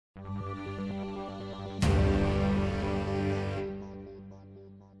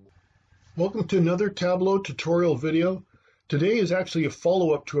Welcome to another Tableau tutorial video. Today is actually a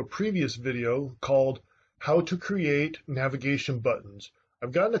follow-up to a previous video called How to Create Navigation Buttons.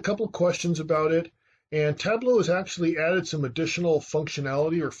 I've gotten a couple of questions about it, and Tableau has actually added some additional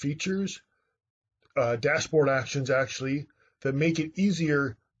functionality or features, dashboard actions actually, that make it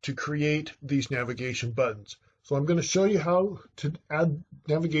easier to create these navigation buttons. So I'm going to show you how to add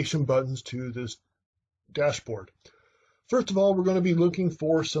navigation buttons to this dashboard. First of all, we're going to be looking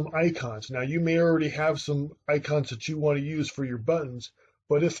for some icons. Now, you may already have some icons that you want to use for your buttons,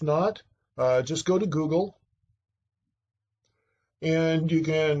 but if not, just go to Google and you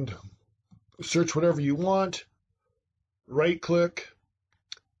can search whatever you want, right-click,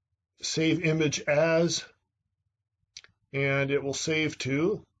 save image as, and it will save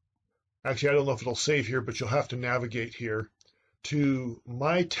to, actually, I don't know if it'll save here, but you'll have to navigate here to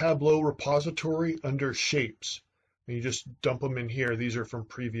My Tableau repository under Shapes. And you just dump them in here. These are from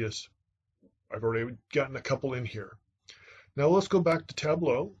previous. I've already gotten a couple in here. Now let's go back to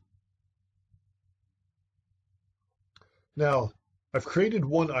Tableau. Now I've created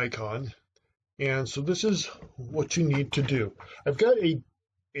one icon, and so this is what you need to do. I've got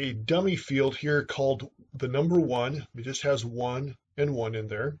a dummy field here called the number 1. It just has 1 and 1 in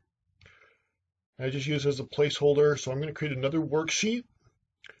there. I just use it as a placeholder, so I'm going to create another worksheet.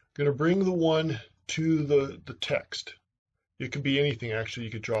 I'm going to bring the 1 to the text. It could be anything actually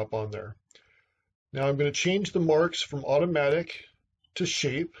you could drop on there. Now I'm going to change the marks from automatic to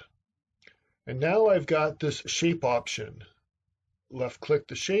shape. And now I've got this shape option. Left click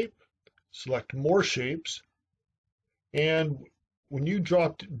the shape, select more shapes. And when you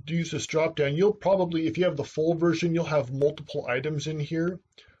use this drop down, you'll probably, if you have the full version, you'll have multiple items in here.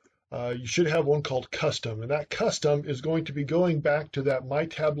 You should have one called custom, and that custom is going to be going back to that My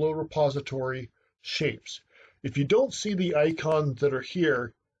Tableau repository shapes. If you don't see the icons that are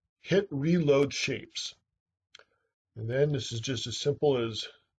here, hit reload shapes. And then this is just as simple as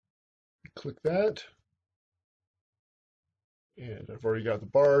click that. And I've already got the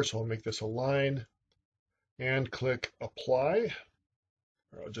bar, so I'll make this a line and click apply,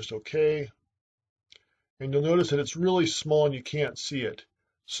 or just OK. And you'll notice that it's really small and you can't see it.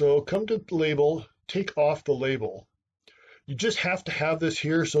 So come to the label, take off the label. You just have to have this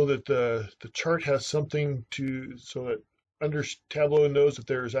here so that the chart has something to, so that under Tableau knows that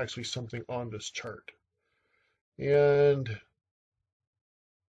there is actually something on this chart. And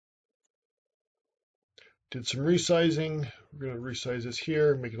did some resizing. We're going to resize this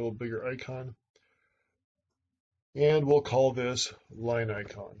here, make it a little bigger icon. And we'll call this line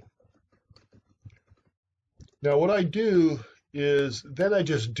icon. Now what I do is then I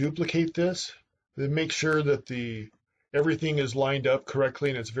just duplicate this, then make sure that everything is lined up correctly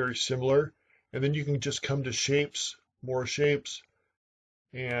and it's very similar. And then you can just come to shapes, more shapes,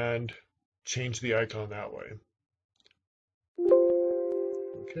 and change the icon that way.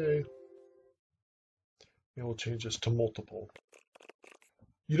 Okay. And we'll change this to multiple.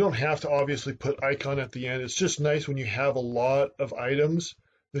 You don't have to obviously put icon at the end. It's just nice when you have a lot of items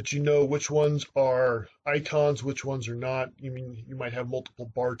that you know which ones are icons, which ones are not. You might have multiple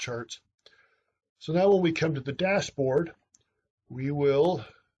bar charts. So now when we come to the dashboard, we will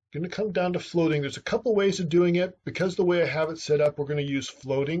going to come down to floating. There's a couple ways of doing it. Because the way I have it set up, we're going to use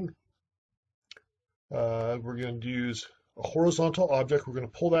floating. We're going to use a horizontal object. We're going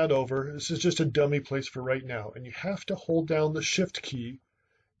to pull that over. This is just a dummy place for right now. And you have to hold down the shift key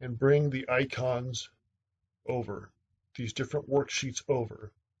and bring the icons over, these different worksheets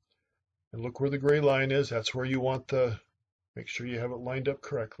over. And look where the gray line is. That's where you want make sure you have it lined up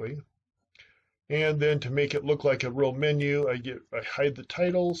correctly. And then to make it look like a real menu, I hide the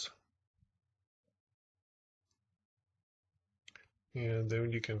titles. And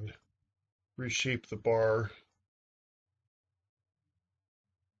then you can reshape the bar.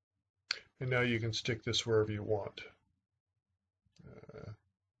 And now you can stick this wherever you want.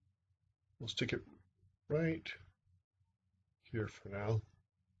 We'll stick it right here for now.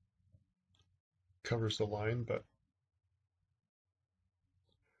 Covers the line, but.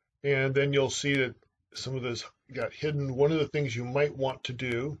 And then you'll see that some of this got hidden. One of the things you might want to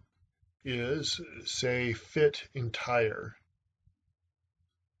do is say fit entire.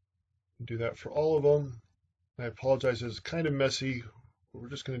 Do that for all of them. I apologize, it's kind of messy, but we're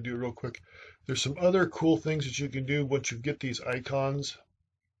just going to do it real quick. There's some other cool things that you can do once you get these icons.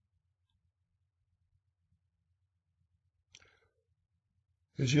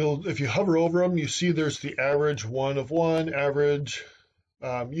 If you hover over them, you see there's the average 1 of 1, average.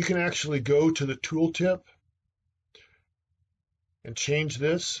 You can actually go to the tooltip and change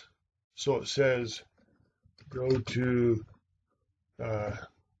this so it says go to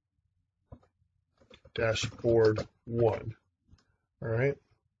dashboard 1. All right.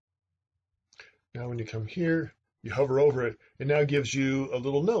 Now when you come here, you hover over it, it now gives you a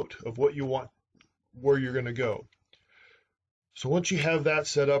little note of what you want, where you're going to go. So once you have that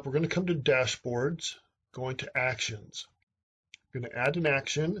set up, we're going to come to dashboards, go into actions. We're going to add an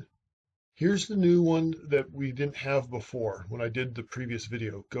action. Here's the new one that we didn't have before when I did the previous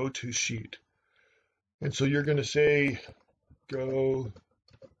video, go to sheet. And so you're going to say, go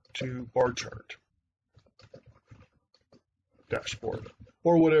to bar chart, dashboard,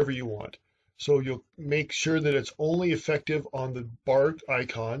 or whatever you want. So you'll make sure that it's only effective on the bar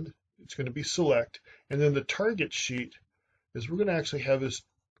icon. It's going to be select. And then the target sheet is we're going to actually have this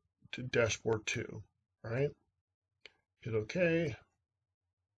to dashboard 2. All right. Hit OK.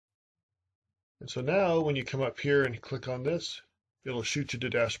 And so now when you come up here and click on this, it'll shoot you to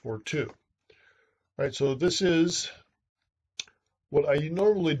dashboard 2. All right, so this is what I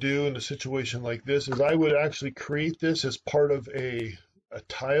normally do in a situation like this is I would actually create this as part of a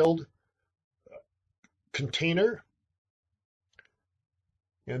tiled container.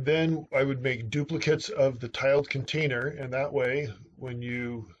 And then I would make duplicates of the tiled container. And that way, when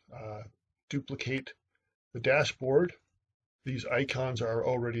you duplicate the dashboard, these icons are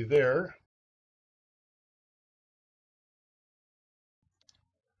already there.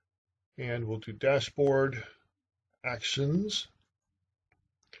 And we'll do dashboard actions.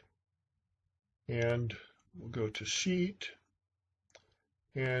 And we'll go to sheet.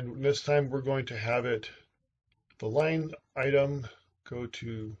 And this time we're going to have it, the line item, go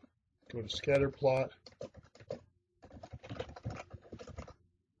to scatter plot.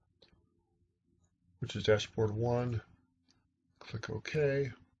 Which is dashboard 1. Click OK.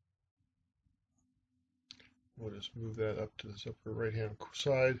 We'll just move that up to this upper right-hand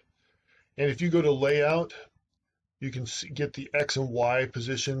side. And if you go to layout, you can get the X and Y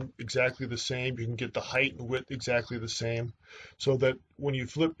position exactly the same. You can get the height and width exactly the same, so that when you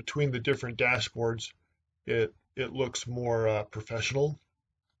flip between the different dashboards, it looks more professional.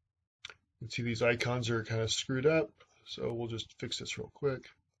 You can see these icons are kind of screwed up, so we'll just fix this real quick.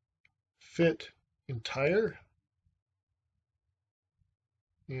 Fit entire,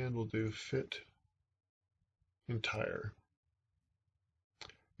 and we'll do fit entire.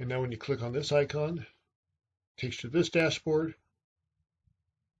 And now when you click on this icon, it takes you to this dashboard,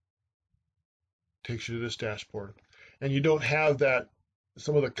 takes you to this dashboard. And you don't have that,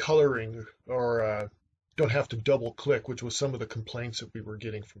 some of the coloring, or don't have to double click, which was some of the complaints that we were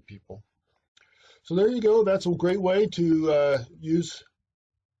getting from people. So there you go. That's a great way to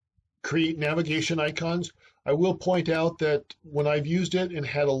create navigation icons. I will point out that when I've used it and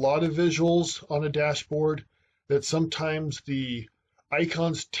had a lot of visuals on a dashboard, that sometimes the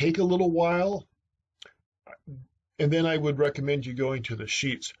icons take a little while, and then I would recommend you going to the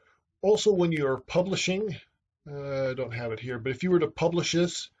sheets. Also, when you're publishing, I don't have it here, but if you were to publish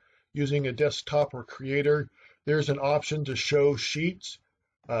this using a desktop or creator, there's an option to show sheets.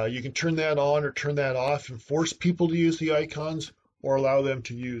 You can turn that on or turn that off and force people to use the icons or allow them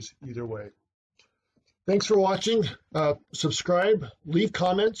to use either way. Thanks for watching. Subscribe, leave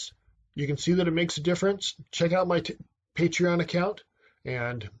comments. You can see that it makes a difference. Check out my Patreon account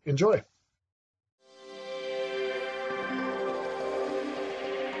and enjoy.